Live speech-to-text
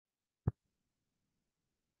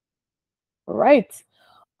All right.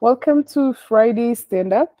 Welcome to Friday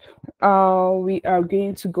Stand-Up. We are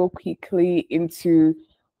going to go quickly into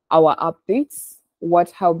our updates.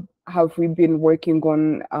 What have we been working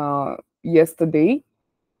on yesterday,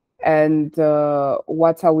 and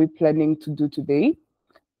what are we planning to do today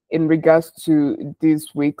in regards to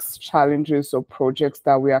this week's challenges or projects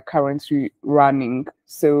that we are currently running?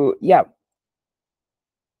 So yeah,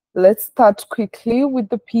 let's start quickly with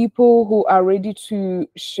the people who are ready to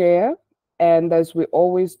share. And as we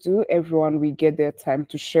always do, everyone will get their time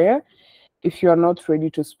to share. If you are not ready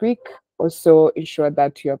to speak, also ensure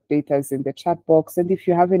that you update us in the chat box. And if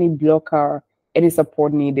you have any blocker, any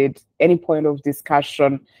support needed, any point of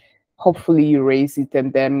discussion, hopefully you raise it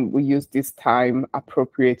and then we use this time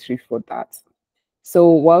appropriately for that.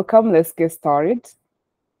 So welcome, let's get started.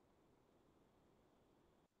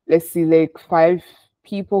 Let's see, like 5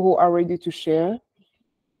 people who are ready to share.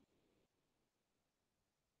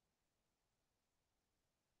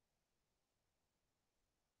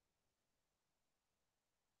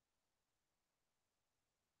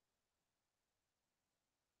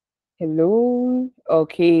 Hello.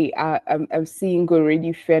 Okay, I'm seeing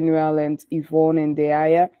already Fenuel and Yvonne and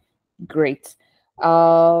Deaya. Great.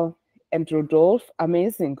 And Rodolphe,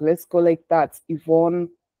 amazing. Let's go like that. Yvonne,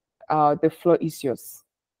 the floor is yours.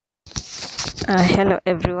 Hello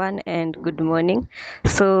everyone and good morning.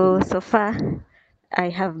 So far I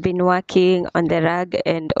have been working on the rag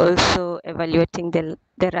and also evaluating the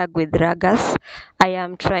rag with raggers. I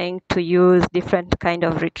am trying to use different kind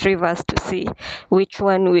of retrievers to see which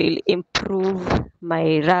one will improve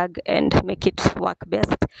my rag and make it work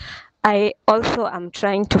best. I also am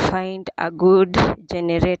trying to find a good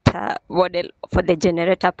generator model for the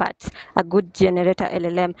generator parts, a good generator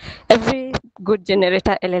LLM. Every good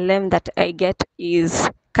generator LLM that I get is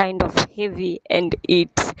kind of heavy and it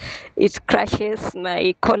crashes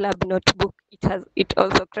my Collab notebook. It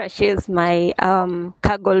also crashes my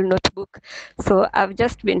Kaggle notebook. So I've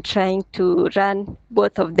just been trying to run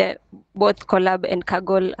both Collab and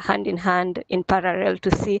Kaggle hand in hand in parallel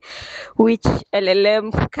to see which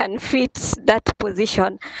LLM can fit that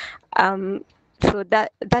position. So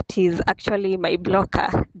that is actually my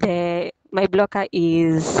blocker. My blocker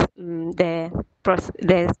is the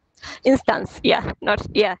instance,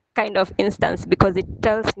 kind of instance, because it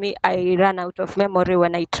tells me I run out of memory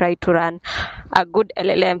when I try to run a good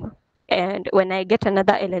LLM. And when I get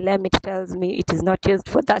another LLM, it tells me it is not used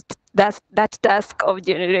for that task of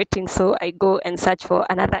generating. So I go and search for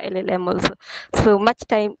another LLM also. So much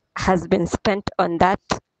time has been spent on that,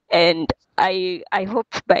 and I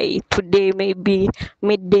hope by today, maybe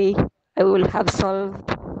midday, I will have solved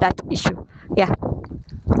that issue. Yeah,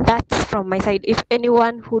 that's from my side. If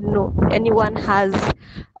anyone has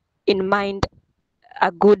in mind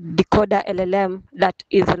a good decoder LLM that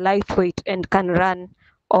is lightweight and can run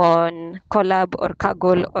on Collab or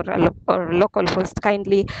Kaggle or localhost,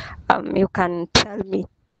 kindly you can tell me.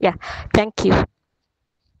 Yeah, thank you.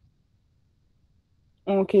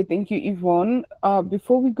 Okay, thank you, Yvonne.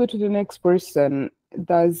 Before we go to the next person,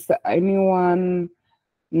 does anyone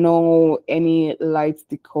know any light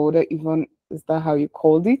decoder? Yvonne, is that how you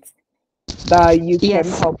called it? That you can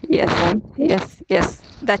help Yvonne? Yes.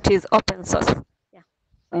 That is open source. Yeah.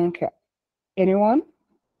 Okay. Anyone?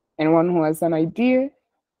 Anyone who has an idea?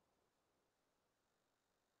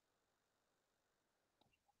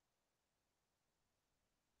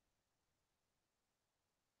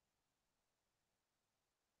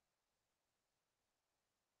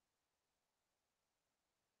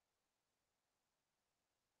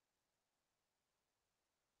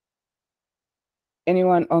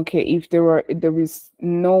 Anyone? Okay, if there is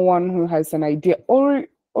no one who has an idea, or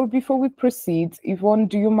before we proceed, Yvonne,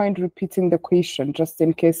 do you mind repeating the question just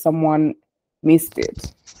in case someone missed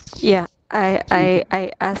it? Yeah,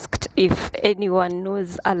 I asked if anyone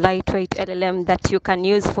knows a lightweight LLM that you can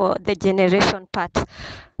use for the generation part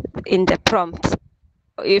in the prompt.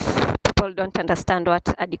 If people don't understand what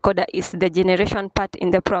a decoder is, the generation part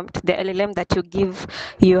in the prompt, the LLM that you give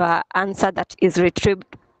your answer that is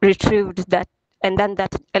retrieved that, and then that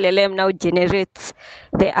LLM now generates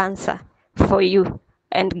the answer for you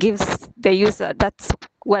and gives the user. That's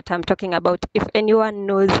what I'm talking about. If anyone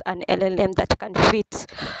knows an LLM that can fit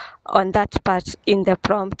on that part in the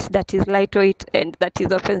prompt, that is lightweight and that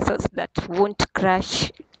is open source, that won't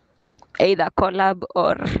crash either Collab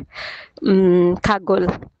or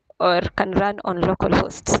Kaggle, or can run on local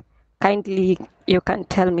hosts, kindly you can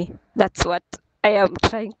tell me. That's what I am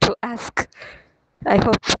trying to ask. I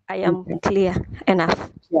hope I am clear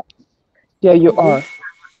enough. Yeah, you are.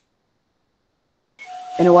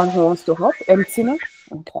 Anyone who wants to help? Tina?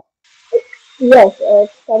 Okay. Yes,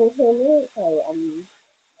 can you hear me? Sorry, I'm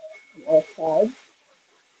outside.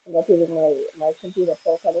 I'm not using my computer,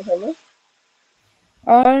 so can you hear me?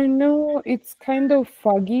 No, it's kind of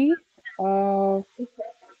foggy. Okay,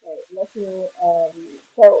 let me,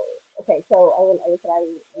 so, okay, so I will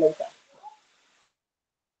try later.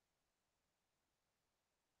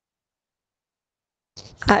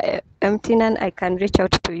 Mtinan, I can reach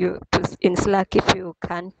out to you in Slack if you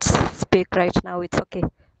can't speak right now. It's okay.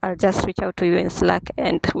 I'll just reach out to you in Slack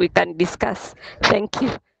and we can discuss. Thank you.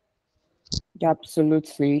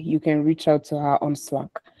 Absolutely. You can reach out to her on Slack.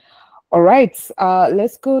 All right.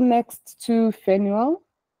 Let's go next to Fenuel.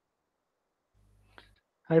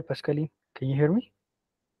 Hi, Pascaline. Can you hear me?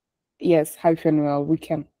 Yes, hi Fenuel. We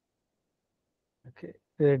can. Okay.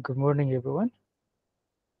 Good morning, everyone.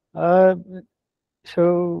 Uh,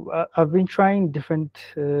 I've been trying different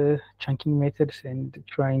chunking methods and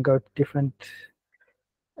trying out different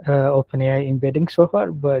OpenAI embedding so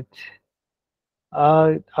far, but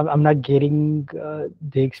I'm not getting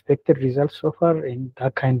the expected results so far, and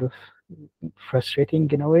that kind of frustrating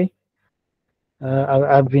in a way.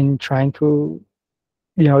 I've been trying to,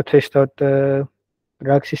 test out the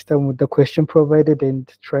RAG system with the question provided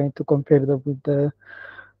and trying to compare them with the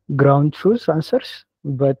ground truth answers,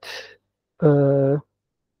 but uh,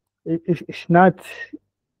 it's not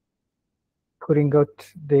putting out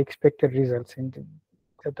the expected results, and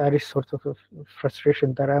that is sort of a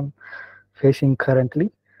frustration that I'm facing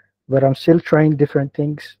currently. But I'm still trying different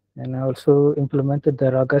things, and I also implemented the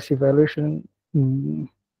Ragas evaluation, and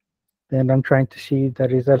I'm trying to see the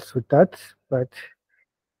results with that. But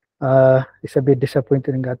it's a bit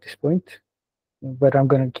disappointing at this point. But I'm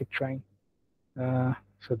gonna keep trying.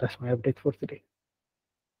 So that's my update for today.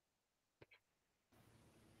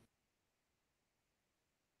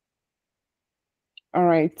 All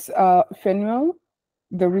right. Fenuel,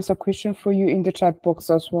 there is a question for you in the chat box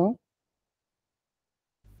as well.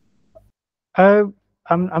 Uh,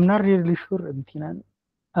 I'm not really sure, Tinan.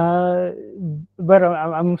 Uh, but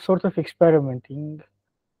I'm sort of experimenting.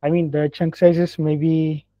 I mean, the chunk sizes may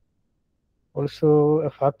be also a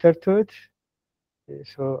factor to it.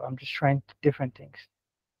 So I'm just trying different things.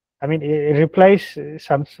 I mean, it replies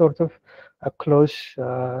some sort of a close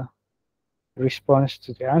response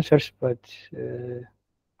to the answers, but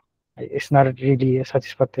it's not really a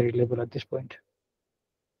satisfactory level at this point.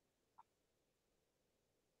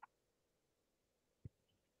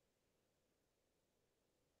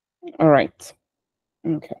 All right.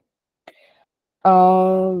 Okay.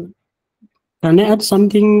 Can I add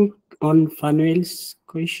something on Fanuel's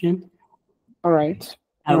question? All right.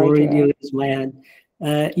 I All right. already raised my hand.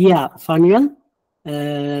 Yeah, Fanuel.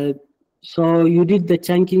 So you did the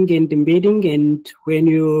chunking and embedding, and when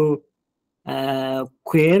you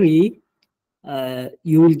query,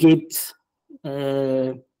 you will get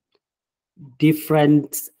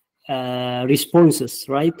different responses,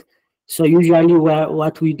 right? So usually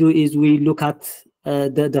what we do is we look at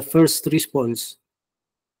the first response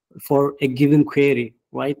for a given query,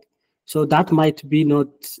 right? So that might be not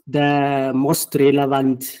the most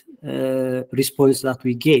relevant response that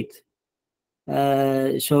we get.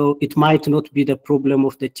 So it might not be the problem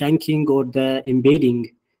of the chunking or the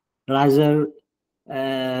embedding. Rather,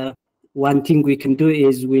 one thing we can do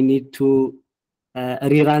is we need to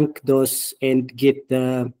re-rank those and get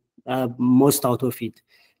the most out of it.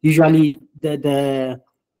 Usually, the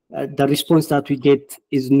response that we get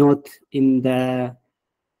is not in the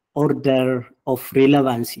order of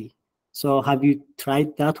relevancy. So have you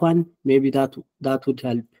tried that one? Maybe that would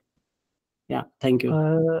help. Yeah, thank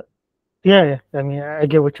you. Yeah, I mean, I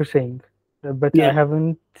get what you're saying, but I Yeah.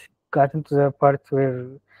 haven't gotten to the part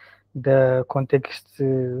where the context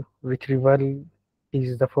retrieval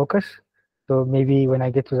is the focus. So maybe when I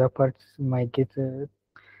get to that part, I might get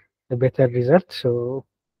a better result. So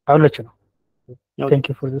I'll let you know. Okay. Thank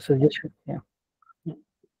you for the suggestion. Yeah.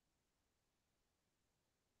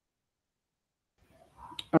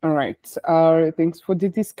 All right. Thanks for the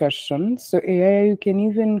discussion. So, AI, you can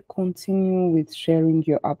even continue with sharing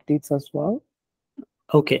your updates as well.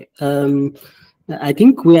 Okay. I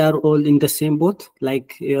think we are all in the same boat,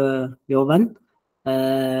 like Jovan.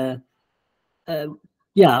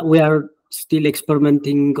 Yeah, we are still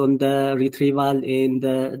experimenting on the retrieval and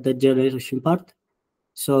the generation part.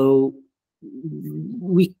 So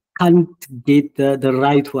we can't get the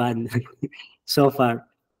right one so far.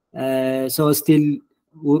 So still,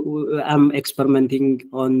 I'm experimenting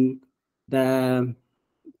on the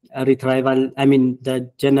retrieval. I mean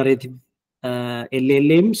the generative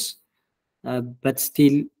LLMs, but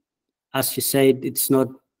still, as you said, it's not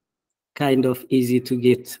kind of easy to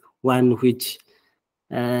get one which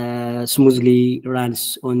smoothly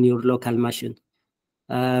runs on your local machine.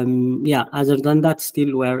 Yeah, other than that,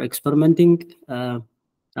 still we're experimenting. I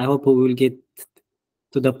hope we will get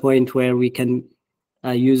to the point where we can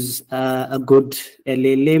use a good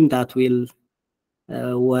LLM that will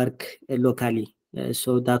work locally.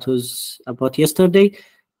 So that was about yesterday.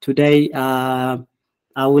 Today, I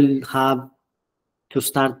will have to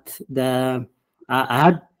start I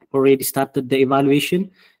had already started the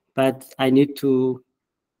evaluation, but I need to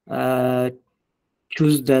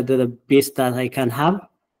choose the best that I can have,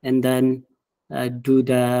 and then do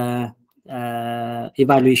the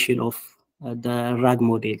evaluation of the RAG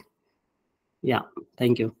model. Yeah,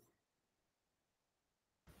 thank you.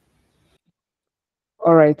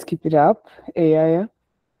 All right, keep it up, AI.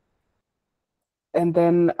 And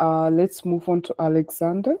then let's move on to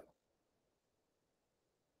Alexander.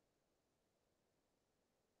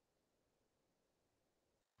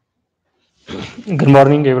 Good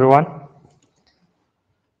morning, everyone.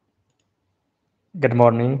 Good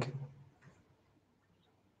morning.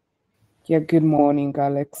 Yeah, good morning,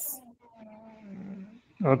 Alex.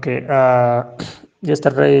 Okay.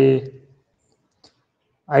 Yesterday,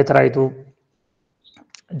 I tried to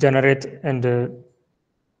generate and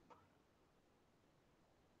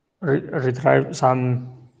retrieve some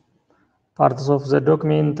parts of the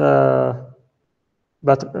document,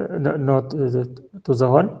 but not to the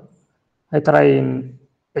whole. I try in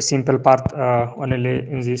a simple part only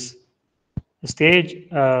in this stage,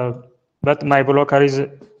 but my blocker is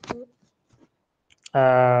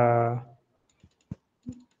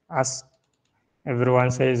as everyone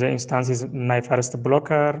says, the instance is my first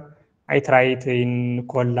blocker. I try it in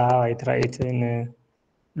Kolla, I try it in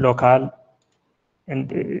local, and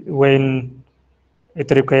when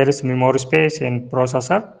it requires memory space and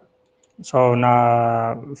processor. So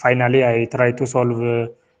now finally I try to solve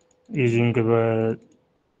using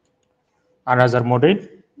another model.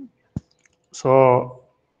 So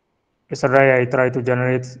yesterday I try to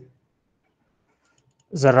generate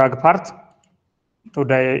the RAG part.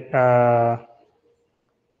 Today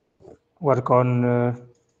work on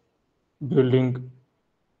building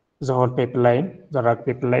the whole pipeline, the RAG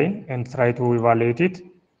pipeline, and try to evaluate it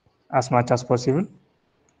as much as possible.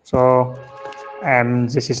 So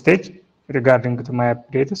this stage regarding to my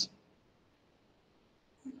updates.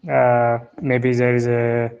 Maybe there is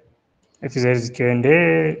a if there is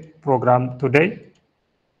Q&A program today,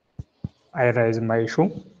 I raise my issue.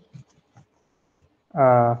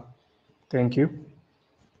 Thank you.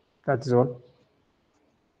 That's all.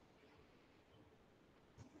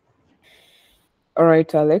 All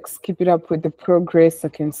right, Alex, keep it up with the progress. I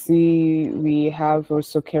can see we have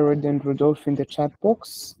also Kerod and Rudolph in the chat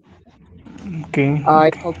box. Okay.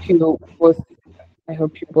 I hope you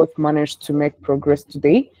both managed to make progress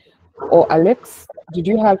today. Or Alex, did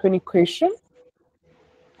you have any question?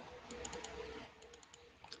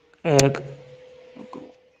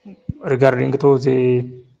 Regarding to the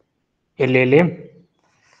LLM,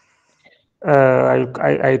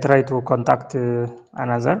 I try to contact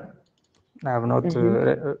another. I have not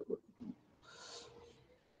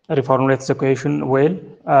reformulate the question well.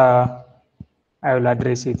 I will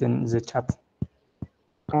address it in the chat.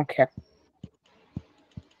 Okay.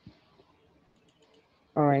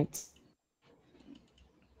 All right.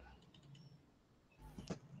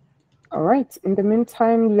 All right. In the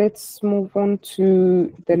meantime, let's move on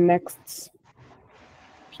to the next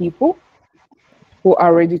people who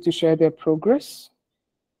are ready to share their progress.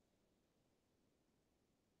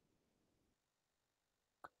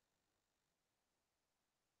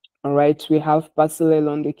 All right, we have Basilel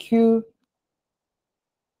on the queue.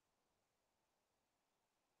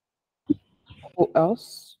 Who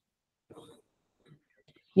else?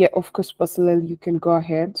 Yeah, of course, Basilel, you can go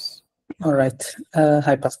ahead. All right.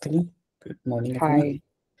 Hi, Pascal. Good morning, everyone.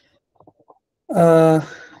 Hi.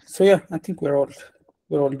 So yeah, I think we're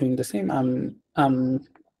all doing the same. I'm on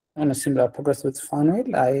a similar progress with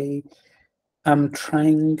Fanuel. I am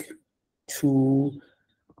trying to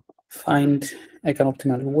find like an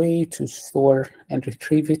optimal way to store and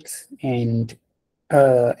retrieve it, and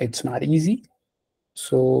it's not easy.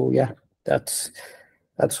 So yeah, that's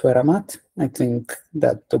where I'm at. I think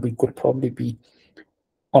that the week would probably be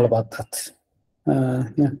all about that.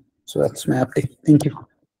 Yeah, so that's my update. Thank you.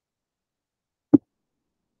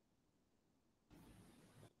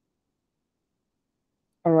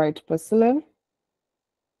 All right, Basilel.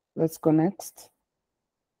 Let's go next.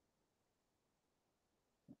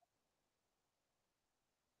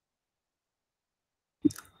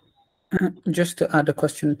 Just to add a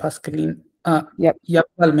question, Pascaline. Yep.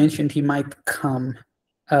 Yapal mentioned he might come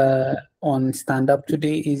on stand-up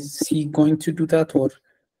today. Is he going to do that, or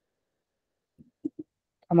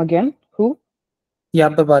Come again? Who? Yeah,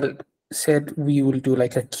 Babal said we will do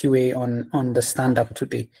like a QA on the stand-up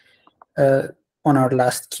today. On our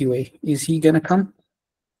last QA. Is he gonna come?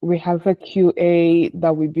 We have a QA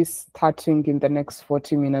that will be starting in the next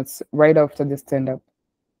 40 minutes, right after the stand-up.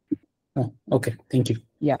 Oh, okay. Thank you.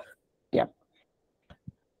 Yeah.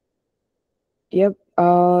 Yep.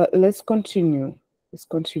 Let's continue.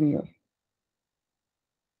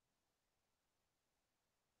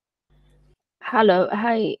 Hello,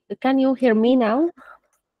 hi. Can you hear me now?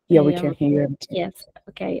 Yeah, we can hear it. Yes.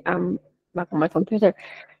 Okay. I'm back on my computer.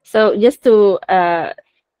 So just to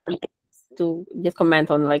just comment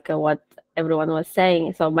on like what everyone was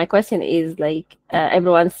saying. So my question is like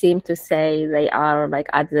everyone seemed to say they are like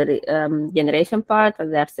at the generation part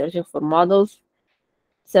and they are searching for models.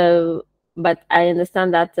 So, but I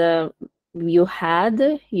understand that you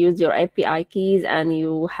had used your API keys and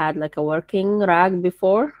you had like a working RAG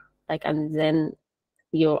before, like, and then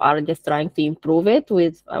you are just trying to improve it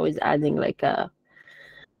with adding like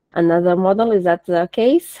another model. Is that the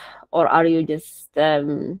case, or are you just?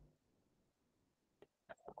 I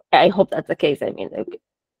hope that's the case. I mean, okay.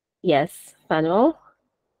 Yes, Manuel.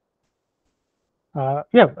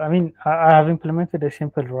 Yeah, I mean, I have implemented a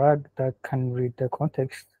simple RAG that can read the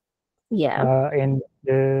context. Yeah. And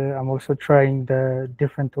I'm also trying the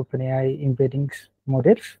different OpenAI embeddings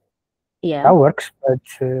models. Yeah. That works, but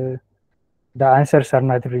the answers are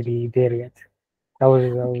not really there yet. I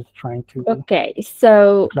was trying to. Okay,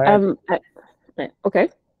 so try okay,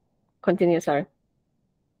 continue. Sorry.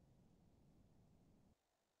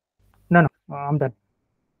 No, I'm done.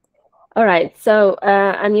 All right. So,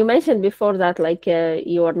 and you mentioned before that like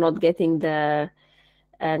you are not getting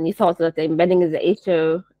and you thought that the embedding is the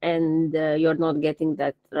issue, and you're not getting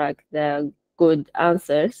that like the good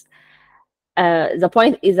answers. The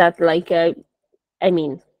point is that like I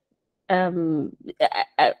mean, you're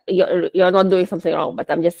not doing something wrong,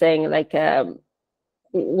 but I'm just saying like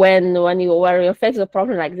when you're faced with a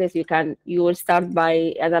problem like this, you will start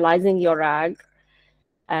by analyzing your RAG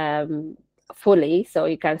fully, so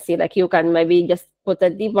you can see like you can maybe just put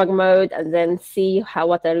a debug mode and then see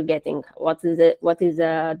what are you getting, what is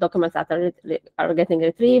the documents that are getting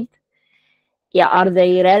retrieved. Yeah, are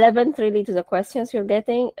they relevant really to the questions you're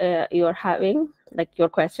getting, you're having, like your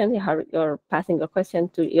question, you're passing your question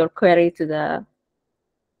to your query to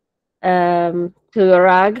your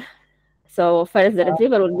RAG. So first, the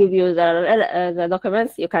retriever will give you the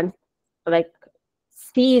documents. You can like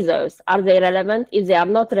see those. Are they relevant? If they are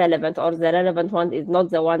not relevant, or the relevant one is not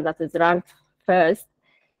the one that is ranked first,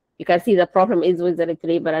 you can see the problem is with the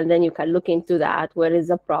retriever, and then you can look into that. Where is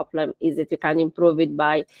the problem? Is it you can improve it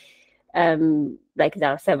by like there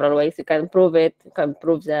are several ways you can improve it. You can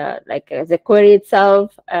improve the query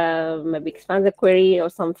itself, maybe expand the query or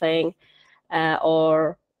something,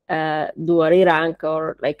 or do a re-rank,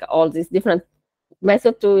 or like all these different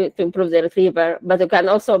methods to improve the retriever. But you can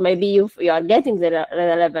also, maybe you are getting the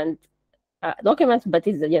relevant documents, but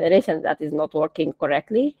it's the generation that is not working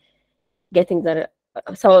correctly.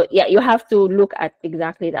 So yeah, you have to look at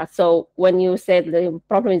exactly that. So when you said the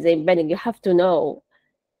problem is the embedding, you have to know,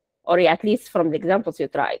 or at least from the examples you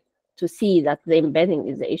tried, to see that the embedding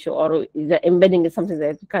is the issue, or the embedding is something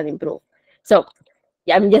that you can improve. So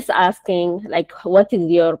yeah, I'm just asking, like, what is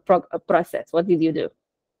your process? What did you do?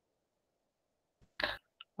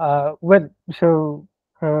 Well, so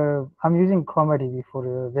I'm using CommoDB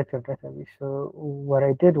for a vector database. So what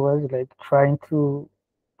I did was like trying to,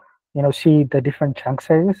 see the different chunk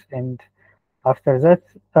sizes, and after that,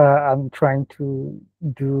 I'm trying to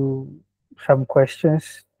do some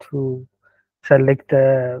questions to select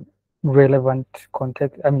the relevant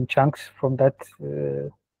chunks from that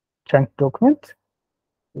chunk document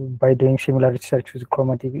by doing similar research with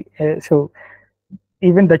ChromaDB. So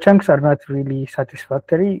even the chunks are not really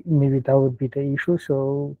satisfactory. Maybe that would be the issue.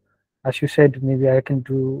 So as you said, maybe I can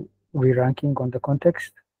do re-ranking on the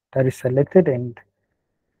context that is selected, and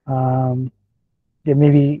yeah,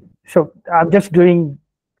 maybe. So I'm just doing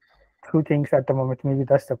two things at the moment. Maybe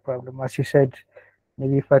that's the problem. As you said,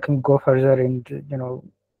 maybe if I can go further and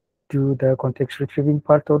do the context retrieving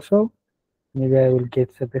part also, maybe I will get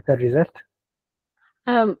a better result.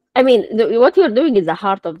 I mean, what you're doing is the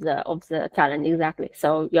heart of the challenge, exactly.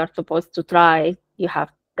 So you're supposed to try. You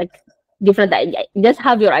have like different ideas. Just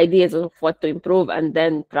have your ideas of what to improve, and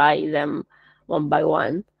then try them one by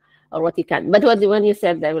one, or what you can. But when you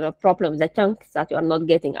said there were a problem, the chunks that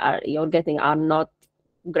you're getting are not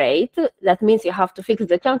great. That means you have to fix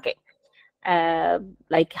the chunking.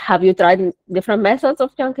 Like, have you tried different methods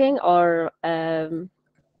of chunking, or yeah,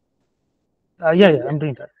 I'm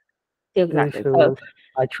doing that. exactly. So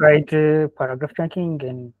I tried paragraph chunking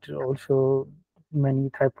and also many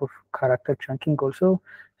type of character chunking also,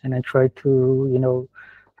 and I tried to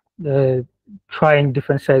trying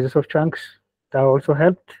different sizes of chunks. That also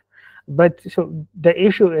helped. But so the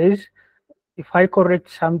issue is, if I correct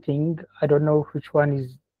something, I don't know which one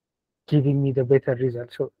is giving me the better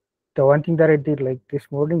result. So the one thing that I did like this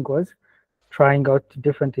morning was trying out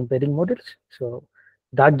different embedding models. So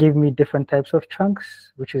that gave me different types of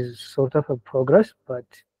chunks, which is sort of a progress. But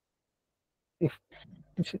if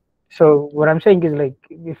so, what I'm saying is like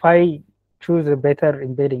if I choose a better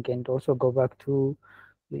embedding and also go back to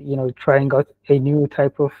trying out a new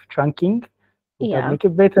type of chunking, would that Yeah. make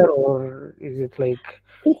it better, or is it like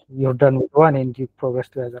you're done with one and you progress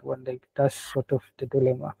to the other one? Like that's sort of the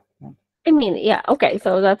dilemma. I mean, yeah, okay.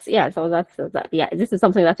 So that's yeah. This is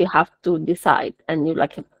something that you have to decide, and you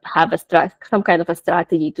like have some kind of a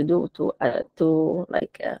strategy to do to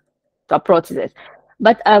approach this.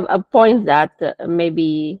 But a point that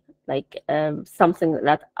maybe like something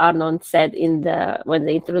that Arnon said when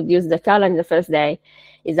they introduced the challenge the first day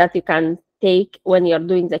is that you can take, when you're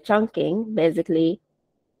doing the chunking, basically,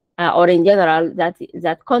 or in general,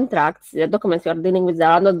 that contracts, the documents you're dealing with, they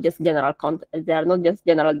are not just general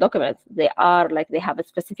documents. They are like, they have a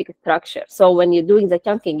specific structure. So when you're doing the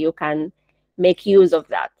chunking, you can make use of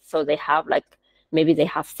that. So they have like, maybe they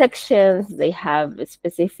have sections, they have a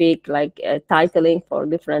specific like titling for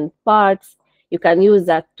different parts. You can use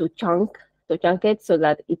that to chunk it so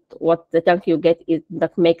that what the chunk you get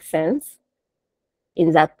that makes sense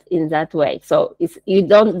in that way. So you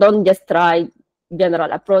don't just try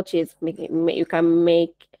general approaches. You can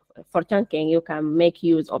make, for chunking, you can make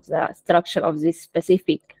use of the structure of these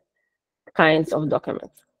specific kinds of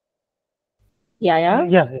documents. Yeah.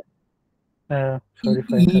 Sorry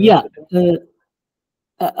if I Yeah, interrupted.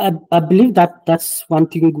 I believe that that's one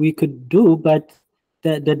thing we could do, but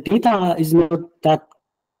the data is not that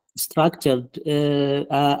structured.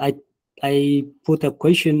 I put a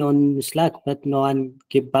question on Slack, but no one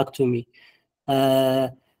gave back to me.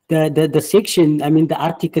 The section, I mean, the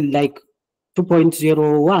article like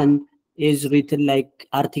 2.01 is written like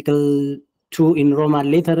article 2 in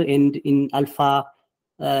Roman letter and in alpha,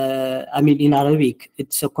 I mean, in Arabic.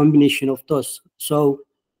 It's a combination of those. So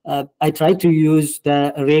I tried to use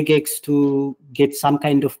the regex to get some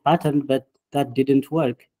kind of pattern, but that didn't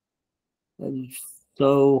work.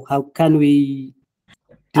 So how can we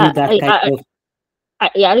do that kind of?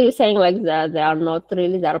 Are you saying like that there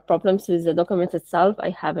are problems with the document itself?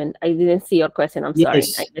 I didn't see your question. I'm sorry.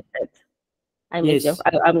 Yes. I missed it. I missed it.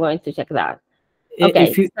 I'm going to check that.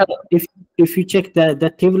 Okay. Okay. If you check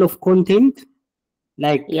the table of content,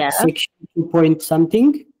 like section 2 point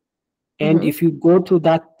something, and if you go to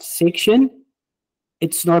that section,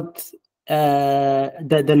 it's not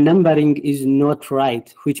the numbering is not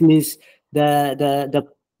right, which means the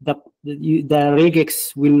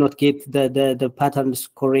regex will not get the patterns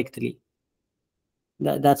correctly.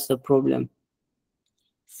 That's the problem.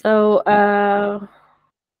 So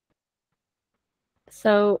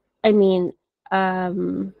I mean,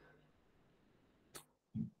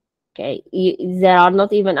 okay, there are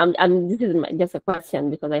not even. This is just a question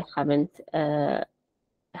because I haven't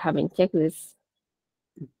checked this.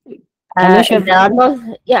 Can I share? There are not.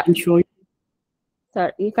 Yeah. Can show you?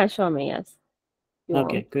 Sorry, you can show me. Yes.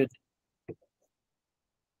 Okay, good.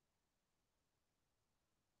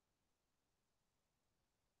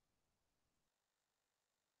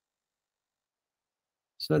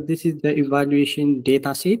 So this is the evaluation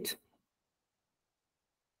data set.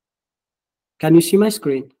 Can you see my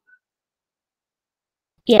screen?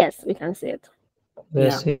 Yes, we can see it.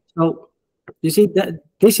 Yes. Yeah. So you see that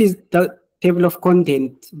this is the table of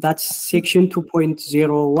content. That's section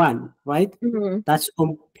 2.01, right? That's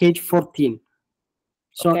on page 14.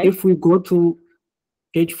 So if we go to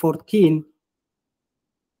page 14,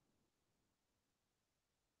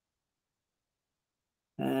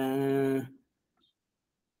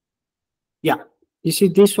 yeah, you see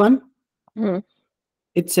this one?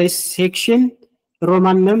 It says section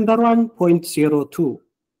Roman number 1.02.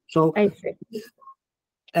 So I see.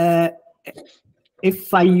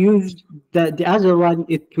 If I use the other one,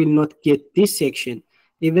 it will not get this section.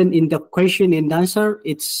 Even in the question and answer,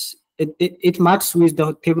 it matches with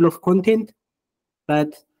the table of content,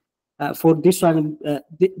 but for this one,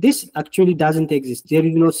 this actually doesn't exist. There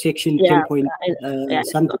is no section 10 point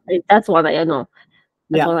something. That's what I know.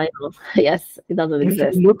 That's what Yeah. I know. Yes, it doesn't If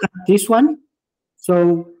exist. you look at this one,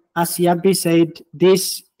 so as Yabi said,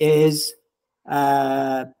 this is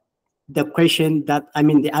the question that, I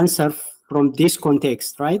mean, the answer from this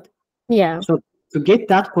context, right? Yeah. So to get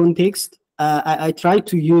that context, I try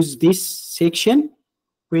to use this section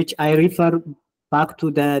which I refer back to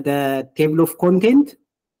the table of content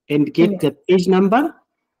and get the page number.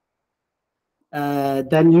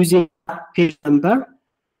 Then using that page number,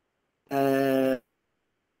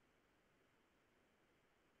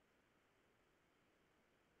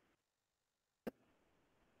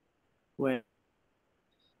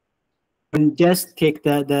 and just take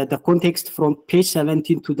the context from page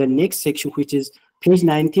 17 to the next section, which is page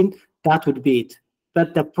 19, that would be it.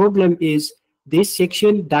 But the problem is this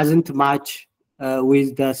section doesn't match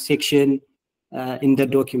with the section in the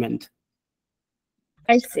document.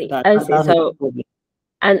 I see. So,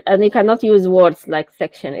 and you cannot use words like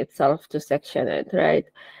section itself to section it, right?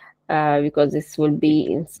 Because this will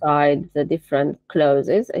be inside the different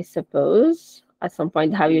clauses, I suppose. At some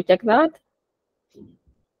point, have you checked that?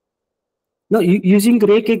 No, using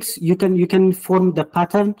regex, you can form the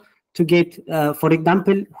pattern to get, for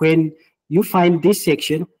example, when you find this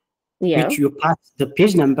section, which you pass the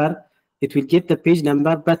page number, it will get the page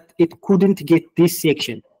number, but it couldn't get this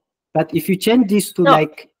section. But if you change this to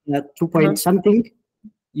like 2 point something,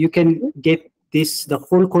 you can get the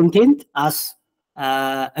whole content as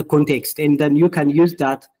a context, and then you can use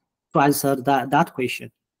that to answer that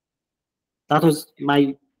question. That was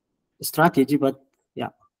my strategy, but yeah.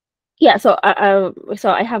 Yeah, so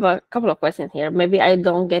I have a couple of questions here. Maybe I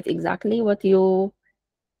don't get exactly what you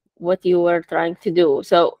were trying to do.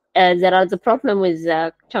 So there are the problem with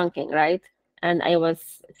chunking, right? And I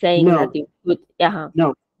was saying that you could,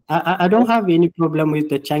 No, I don't have any problem with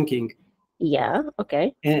the chunking. Yeah,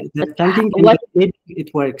 okay. The chunking,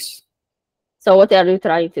 it works. So what are you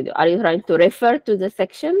trying to do? Are you trying to refer to the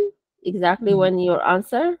section exactly when your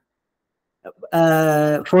answer?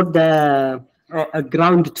 For the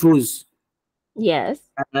ground truths. Yes.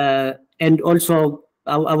 And also,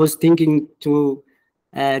 I was thinking to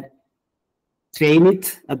train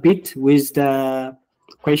it a bit with the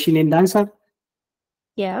question and answer.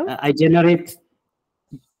 Yeah. I generate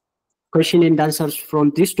question and answers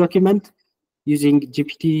from this document using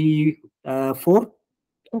GPT-4.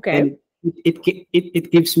 Okay. And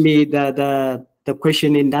it gives me the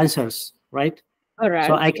question and answers, right? All right.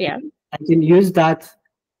 So I can use that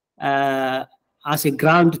as a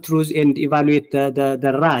ground truth and evaluate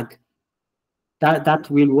the RAG. That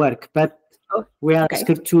will work. But we are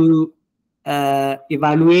scared to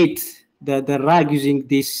evaluate the RAG using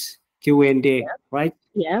this Q&A, right?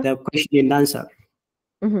 Yeah. The question and answer.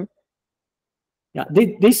 Mm-hmm. Yeah.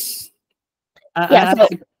 This.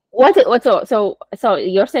 So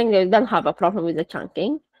you're saying you don't have a problem with the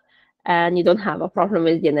chunking, and you don't have a problem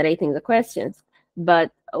with generating the questions.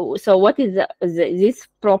 But so what is this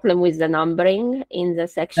problem with the numbering in the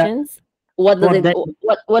sections? What does it?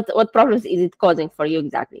 What problems is it causing for you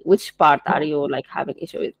exactly? Which part are you like having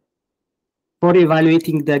issue with? For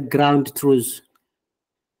evaluating the ground truths,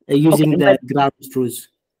 using the ground truths.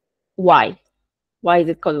 Why? Why is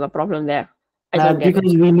it causing a problem there? I don't get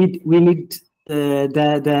because it. we need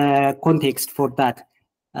the context for that.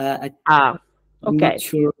 Okay. I'm not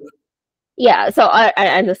sure. Yeah, so I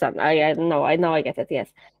understand. I know I get it. Yes.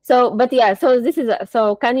 So, but yeah, so this is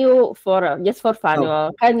so. Can you, for just for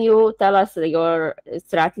fun, can you tell us your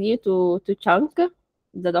strategy to chunk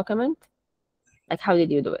the document? Like, how did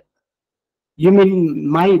you do it? You mean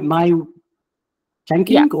my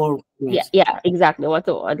chunking or? Yeah, exactly. What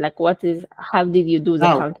is? How did you do the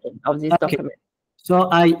chunking of this document? So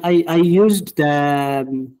I used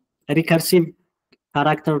the recursive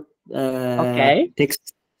character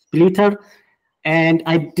text splitter, and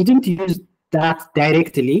I didn't use that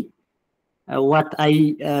directly. What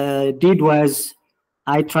I did was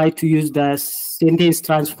I tried to use the sentence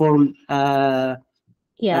transform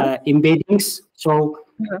embeddings. So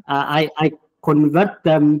I convert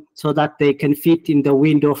them so that they can fit in the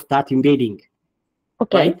window of that embedding.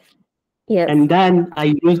 Okay. Right? Yes. And then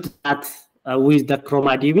I used that with the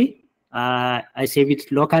ChromaDB. I save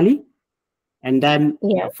it locally. And then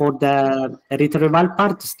for the retrieval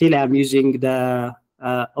part, still I'm using the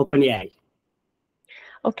OpenAI.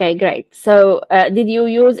 Okay, great. So did you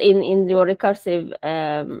use in your recursive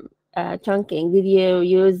chunking, did you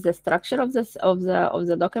use the structure of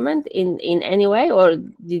the document in any way, or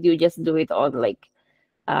did you just do it on like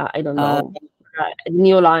I don't know,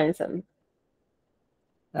 new lines and?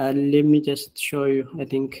 Let me just show you. I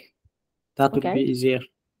think that would be easier.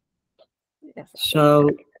 Yes, so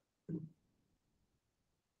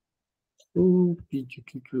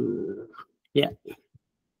yeah.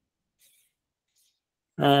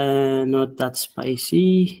 Not that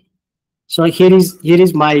spicy. So here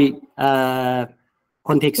is my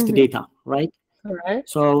context data, right? All right.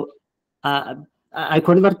 So I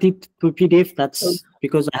convert it to PDF. That's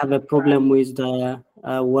because I have a problem with the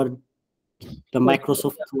Word, the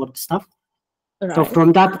Microsoft Word stuff. Right. So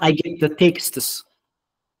from that, I get the texts.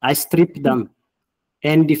 I strip them.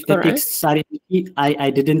 And if the Alright. texts are empty, I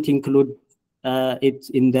didn't include it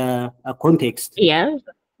in the context. Yeah.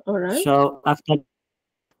 All right. So after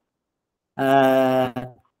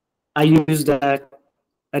I use the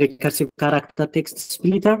recursive character text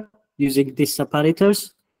splitter using these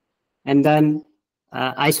separators, and then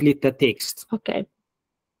isolate the text. Okay.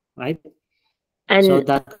 Right. And so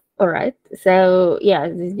that. All right. So yeah,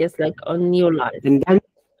 this is just like on new line. And then.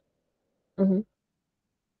 Mhm.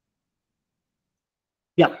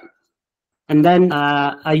 Yeah. And then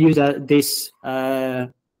I use this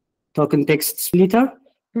token text splitter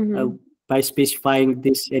by specifying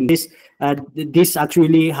this and this. This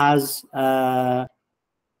actually has a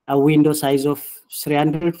window size of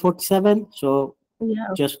 347. So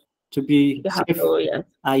Yeah. just to be You have safe, to, yes.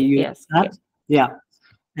 I use Yes. that. Okay. Yeah.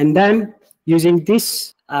 And then using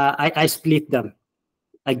this, I split them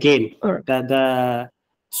again. All right.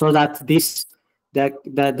 So that this the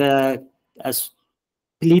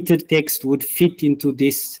splitted text would fit into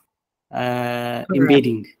this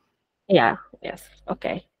embedding. Yeah. Yes.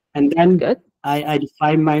 Okay. And then Good. I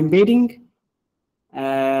define my embedding.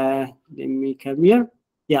 Let me come here.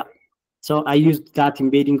 Yeah. So I used that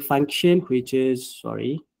embedding function, which is,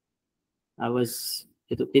 sorry,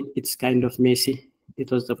 it's kind of messy.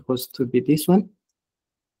 It was supposed to be this one.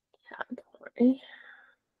 Yeah, don't worry.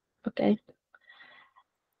 Okay.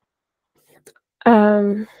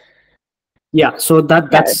 Yeah, so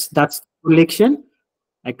that's collection.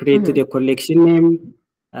 I created a collection name.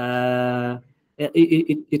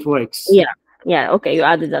 It works. Yeah. Okay, you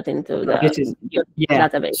added that into your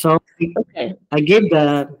database. So okay. I gave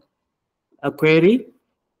a query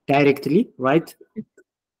directly, right?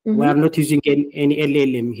 We are not using any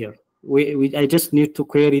LLM here. I just need to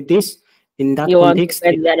query this in that context.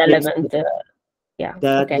 Want to get the relevant,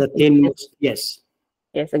 the 10 most, yes.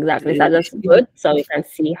 Yes, exactly. So that's good. So you can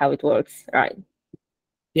see how it works, right?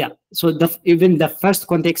 Yeah. So even the first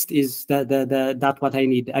context is that what I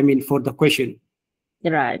need. I mean, for the question.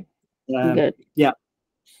 Right. Good. Yeah.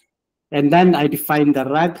 And then I define the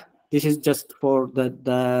RAG. This is just for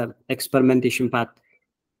the experimentation part.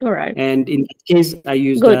 All right. And in that case, I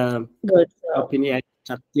use good. OpenAI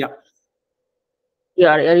chat. Yeah.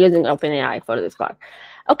 You're using OpenAI for this part.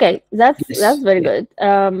 Okay, that's very good.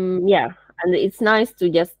 Yeah, and it's nice to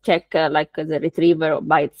just check like the retriever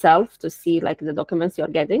by itself to see like the documents you're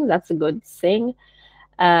getting. That's a good thing.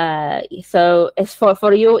 So as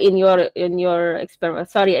for you in your experiment,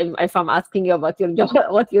 sorry if I'm asking you about your job,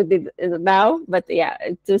 what you did now, but yeah,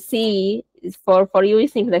 to see for you, you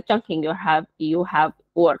think the chunking you have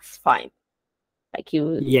works fine, like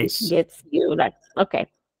it gets you like okay.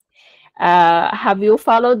 Have you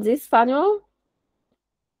followed this manual?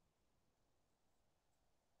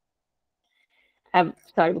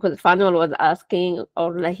 Sorry, because Fanuel was asking,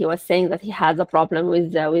 or like he was saying that he has a problem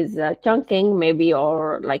with chunking, maybe,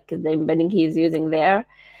 or like the embedding he's using there.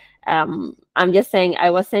 I'm just saying,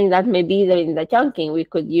 I was saying that maybe in the chunking we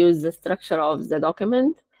could use the structure of the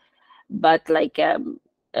document, but like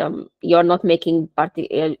you're not making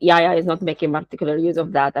Yaya is not making particular use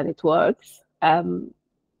of that, and it works.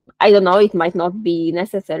 I don't know, it might not be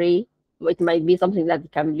necessary. It might be something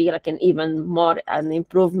that can be like an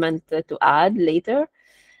improvement to add later,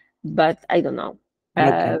 but I don't know.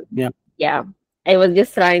 Yeah, I was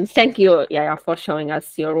just trying. Thank you, for showing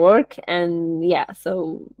us your work, and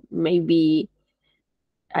so maybe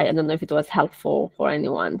I don't know if it was helpful for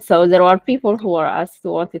anyone. So there were people who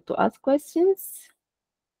wanted to ask questions.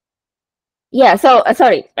 Yeah. So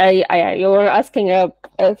sorry, you were asking a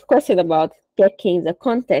question about checking the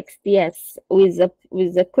context, yes, with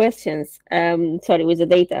the questions, sorry, with the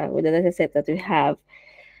data set that we have.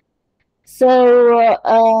 So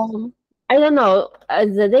I don't know,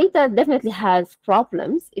 the data definitely has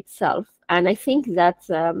problems itself, and I think that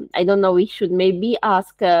I don't know, we should maybe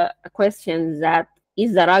ask a question that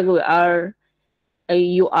is the RAG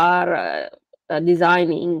you are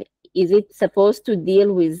designing, is it supposed to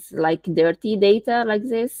deal with like dirty data like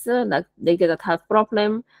this, like data that have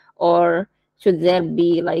problem, or should there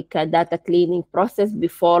be like a data cleaning process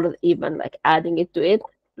before even like adding it to it?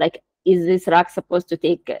 Like, is this RAG supposed to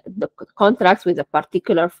take the contracts with a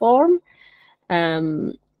particular form?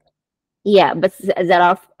 Yeah, but there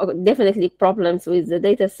are definitely problems with the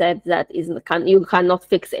data set that you cannot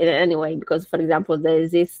fix it in any way, because, for example, there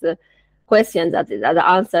is this question that the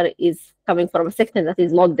answer is coming from a section that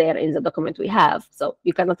is not there in the document we have. So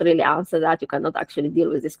you cannot really answer that. You cannot actually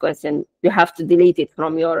deal with this question. You have to delete it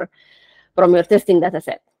from your testing data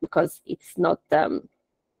set because it's not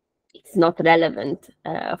it's not relevant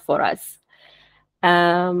for us.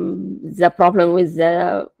 The problem with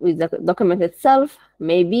the document itself,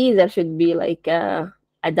 maybe there should be like a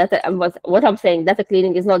data. What I'm saying, data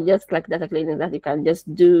cleaning is not just like data cleaning that you can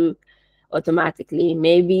just do automatically.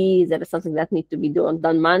 Maybe there is something that needs to be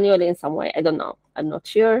done manually in some way. I don't know. I'm not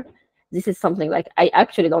sure. This is something like I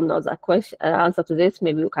actually don't know the question answer to this.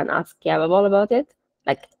 Maybe you can ask Yababol about it.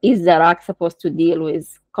 Like, is the RAG supposed to deal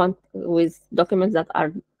with documents that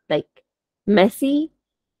are like messy,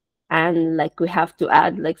 and like we have to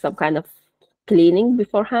add like some kind of cleaning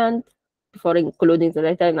beforehand before including the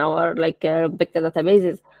data in our like vector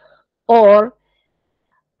databases, or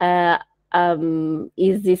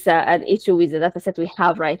is this an issue with the data set we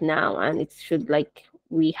have right now, and it should like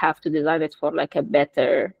we have to design it for like a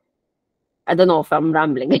better. I don't know if I'm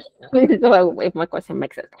rambling. If my question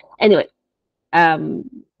makes sense. Anyway, I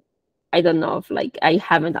don't know if like I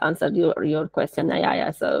haven't answered your question,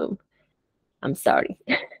 Ayaya, so I'm sorry.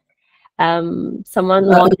 Someone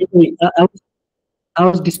wanted. I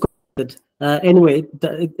was disconnected. Anyway,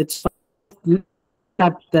 it's fine.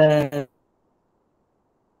 At the.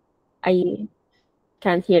 I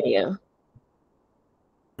can't hear you.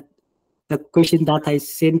 The question that I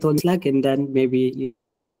sent on Slack, and then maybe.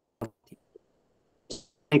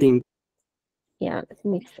 I think. Yeah, let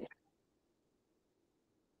me see.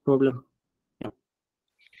 Problem. Yeah.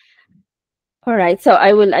 All right, so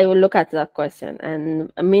I will look at that question, and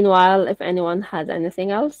meanwhile, if anyone has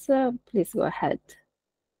anything else, please go ahead.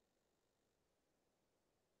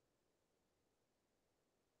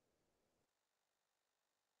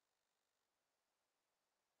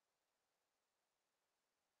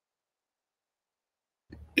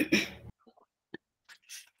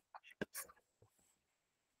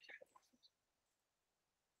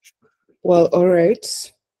 Well, all right.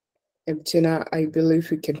 Tina, I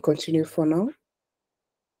believe we can continue for now.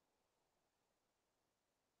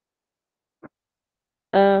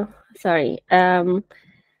 Sorry. I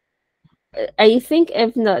think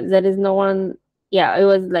if not, there is no one. Yeah, it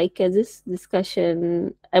was like this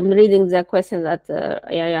discussion. I'm reading the question that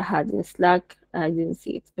Ayaya had in Slack. I didn't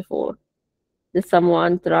see it before. Did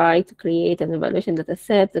someone try to create an evaluation data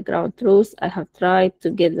set, the ground truth? I have tried to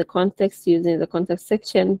get the context using the context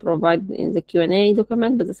section provided in the Q&A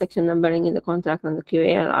document, but the section numbering in the contract and the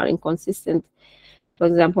QA are inconsistent. For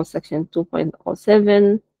example, section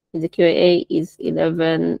 2.07 in the QA is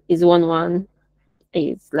 11, is 11,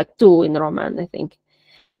 is like 2 in Roman, I think.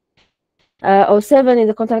 07 in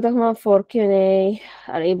the contract document for Q&A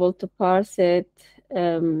are able to parse it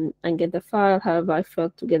and get the file. However, I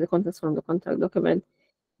failed to get the contents from the contract document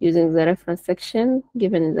using the reference section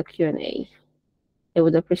given in the Q&A. I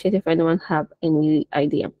would appreciate if anyone have any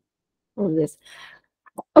idea on this.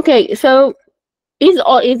 Okay, so is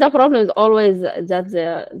the problem is always that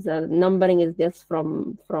the numbering is just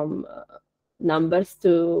from numbers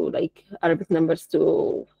to like Arabic numbers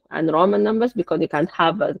to and Roman numbers, because you can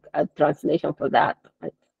have a translation for that.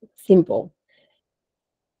 Like, simple.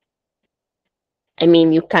 I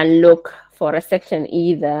mean, you can look for a section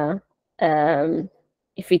either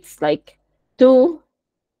if it's like 2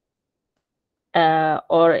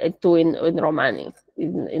 or 2 in Romani,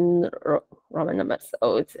 in Roman numbers.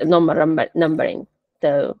 So it's a numbering.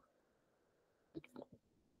 So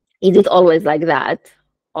is it always like that,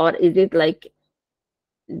 or is it like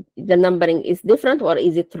the numbering is different, or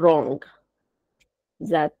is it wrong?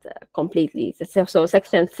 That completely. So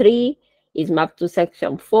section 3 is mapped to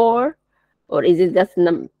section 4, or is it just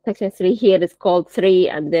section 3 here is called 3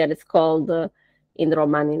 and there is called in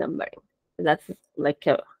Romani numbering? That's like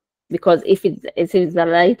because if it's the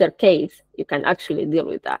later case, you can actually deal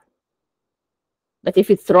with that. But if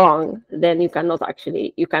it's wrong, then you cannot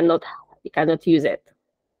use it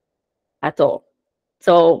at all.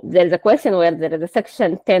 So there's a question where there is a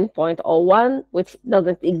section 10.01 which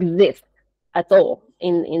doesn't exist at all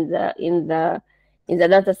in the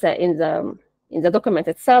data set, in the document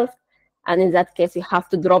itself, and in that case you have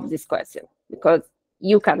to drop this question because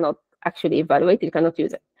you cannot actually evaluate, you cannot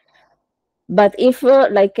use it. But if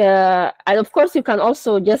and of course you can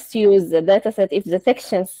also just use the data set if the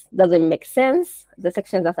sections doesn't make sense, the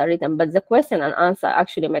sections that are written, but the question and answer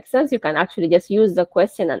actually make sense, you can actually just use the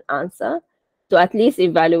question and answer to at least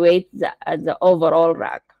evaluate the overall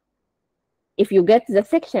RAG. If you get the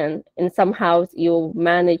section and somehow you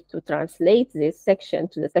manage to translate this section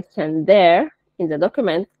to the section there in the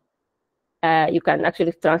document, you can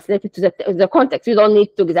actually translate it to the context. You don't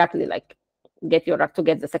need to exactly like get your RAG to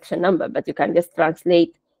get the section number, but you can just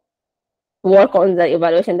translate, work on the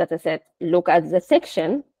evaluation data set, look at the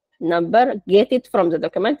section number, get it from the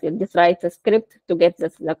document. You just write a script to get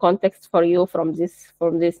the context for you from this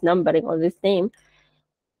numbering or this name,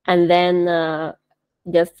 and then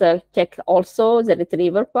just check also the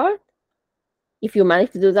retriever part. If you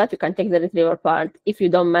manage to do that, you can take the retriever part. If you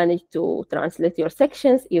don't manage to translate your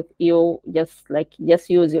sections, you just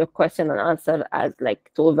use your question and answer as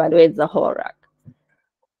like to evaluate the whole rag.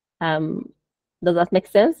 Does that make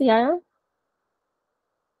sense? Yeah.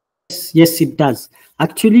 Yes, it does.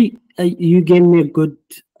 Actually, you gave me a good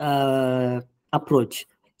approach.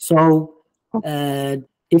 So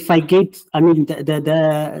if I get, I mean,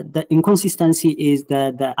 the inconsistency is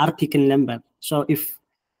the article number. So if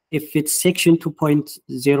it's section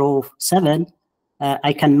 2.07,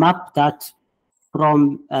 I can map that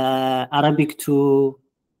from Arabic to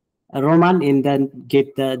Roman and then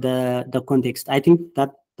get the context. I think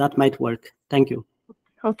that might work. Thank you.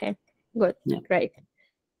 Okay, good. Yeah. Great.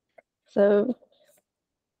 So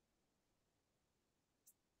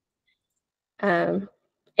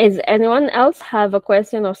is anyone else have a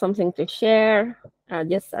question or something to share?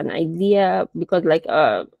 Just an idea, because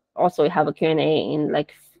also we have a Q&A in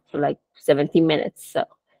like 17 minutes, so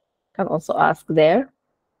can also ask there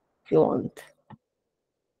if you want.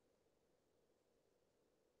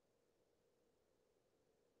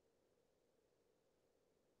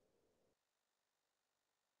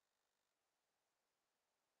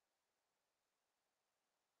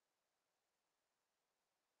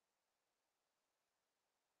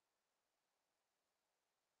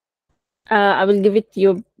 I will give it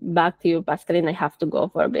back to you, Pascaline. I have to go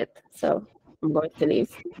for a bit, so I'm going to leave.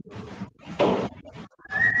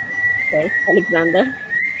 Okay, Alexander.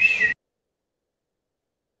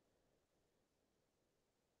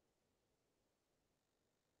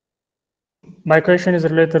 My question is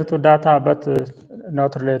related to data, but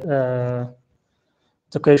not related.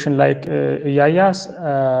 The question like Yaya's.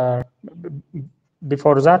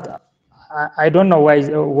 Before that, I don't know why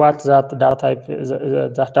what that data type,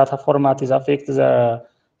 that data format is affect the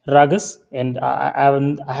RAGs, and I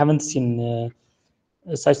haven't seen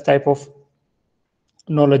such type of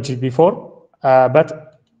knowledge before.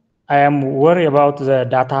 But I am worried about the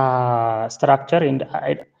data structure, and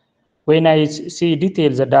when I see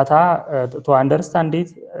details the data to understand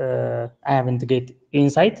it, I haven't get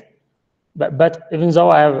insight. But even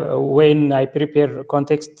though when I prepare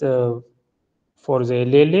context for the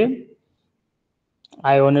Lele,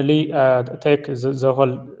 I only take the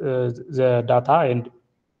whole the data and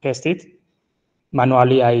paste it.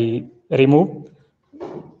 Manually, I remove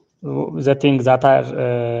the things that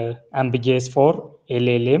are ambiguous for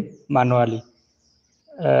LLM manually.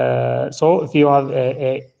 So if you have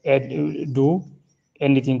do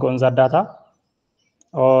anything on that data,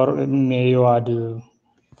 or may you add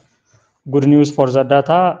good news for the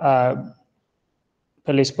data,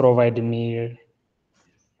 please provide me.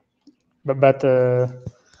 But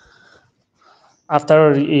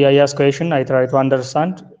after EIS question, I try to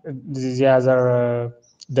understand the other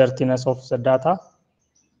dirtiness of the data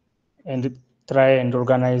and try and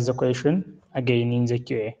organize the question again in the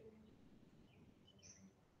QA.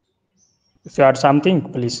 If you add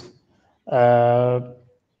something, please. If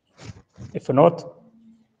not,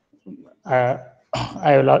 I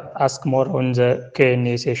will ask more on the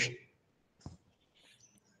Q&A session.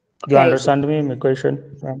 Do you understand me, my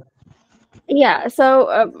question? Yeah, so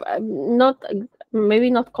maybe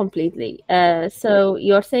not completely. So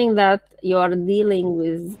you're saying that you are dealing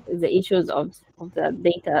with the issues of the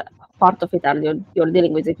data, part of it, and you're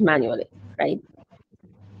dealing with it manually, right?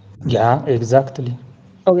 Yeah, exactly.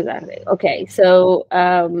 Exactly. Okay, so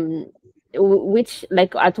which,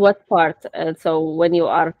 like, at what part? So when you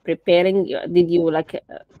are preparing, did you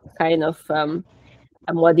kind of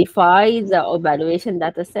modify the evaluation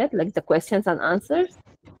data set, like the questions and answers?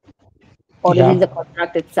 Or is it the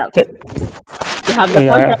contract itself? You have the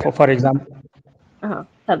contract. For example.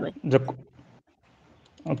 Tell me.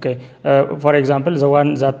 Okay. For example, the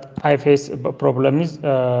one that I face problem is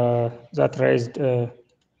that raised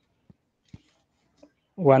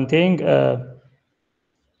one thing.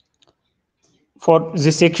 For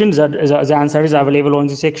this section, the answer is available on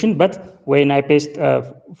this section, but when I paste I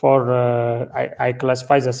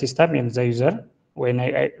classify the system and the user when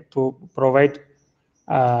I to provide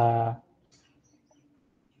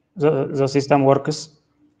the system works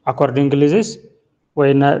accordingly. This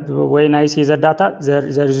when I see the data, there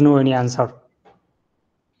is no any answer.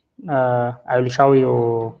 I will show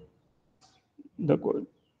you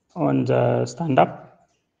on the stand-up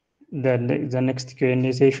the next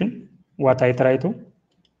Q&A session what I try to.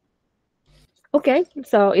 Okay,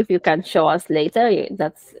 so if you can show us later,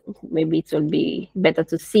 that's maybe it will be better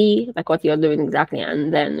to see like what you're doing exactly,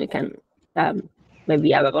 and then we can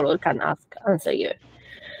maybe Abigail can answer you.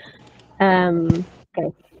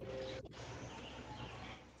 Okay,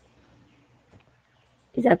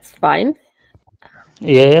 that's fine.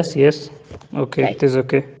 Yes, yes. Okay, Okay. it is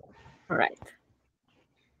okay. All right.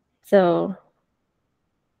 So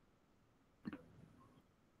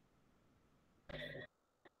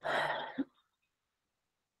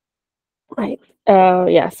right.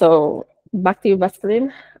 Yeah. So back to you,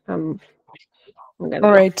 Basculin. I'm gonna All go.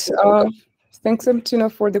 right. Thanks, Tina,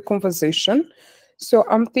 for the conversation. So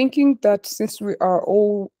I'm thinking that since we are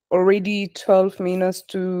all already 12 minutes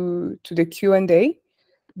to the Q&A,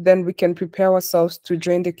 then we can prepare ourselves to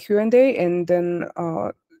join the Q&A and then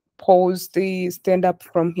pause the stand-up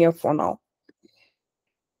from here for now.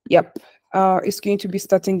 Yep. It's going to be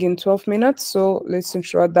starting in 12 minutes, so let's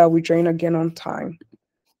ensure that we join again on time.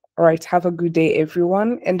 All right. Have a good day,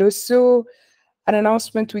 everyone. And also, an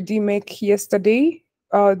announcement we did make yesterday.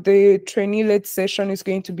 The trainee-led session is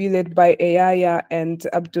going to be led by Ayaya and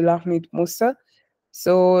Abdulahmid Musa.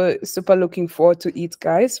 So super looking forward to it,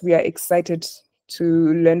 guys. We are excited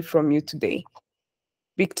to learn from you today.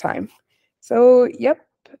 Big time. So, yep.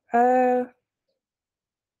 All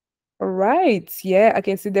right. Yeah, I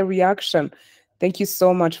can see the reaction. Thank you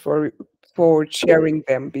so much for sharing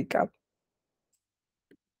them. Big up.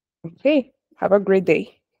 Okay. Have a great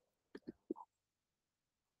day.